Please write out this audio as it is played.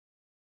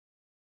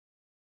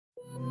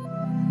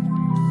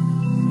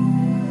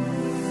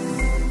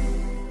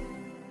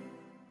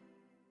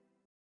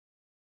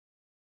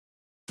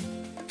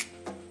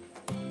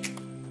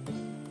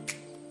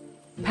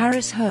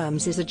Paris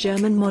Herms is a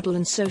German model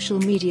and social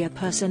media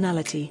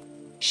personality.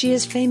 She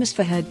is famous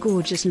for her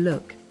gorgeous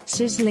look,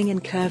 sizzling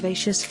and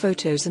curvaceous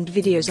photos and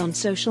videos on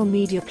social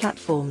media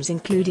platforms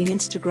including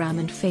Instagram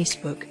and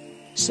Facebook.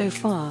 So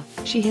far,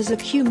 she has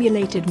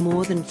accumulated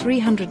more than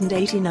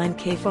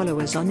 389k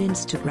followers on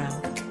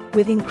Instagram.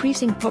 With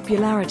increasing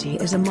popularity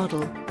as a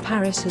model,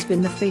 Paris has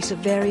been the face of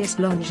various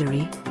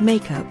lingerie,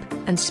 makeup,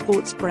 and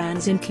sports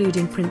brands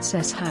including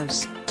Princess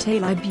House,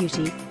 Taylor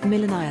Beauty,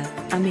 Millennium,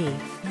 Ami,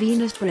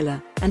 Venus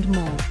Thriller, and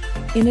more.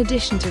 In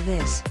addition to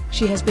this,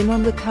 she has been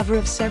on the cover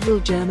of several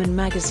German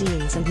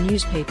magazines and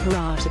newspaper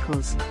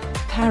articles.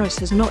 Paris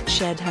has not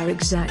shared her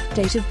exact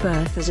date of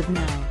birth as of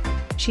now.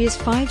 She is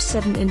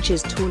 5'7"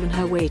 inches tall and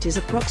her weight is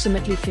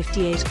approximately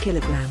 58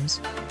 kilograms.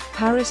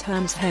 Paris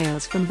Herms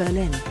hails from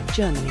Berlin,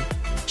 Germany.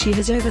 She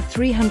has over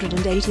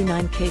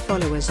 389k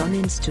followers on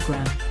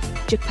Instagram.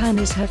 Japan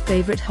is her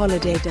favorite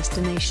holiday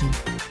destination.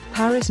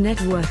 Paris' net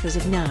worth as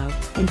of now,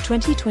 in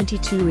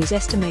 2022 is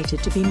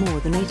estimated to be more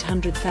than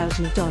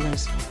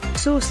 $800,000.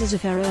 Sources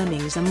of her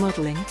earnings are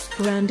modeling,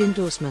 brand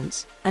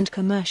endorsements, and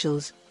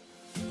commercials.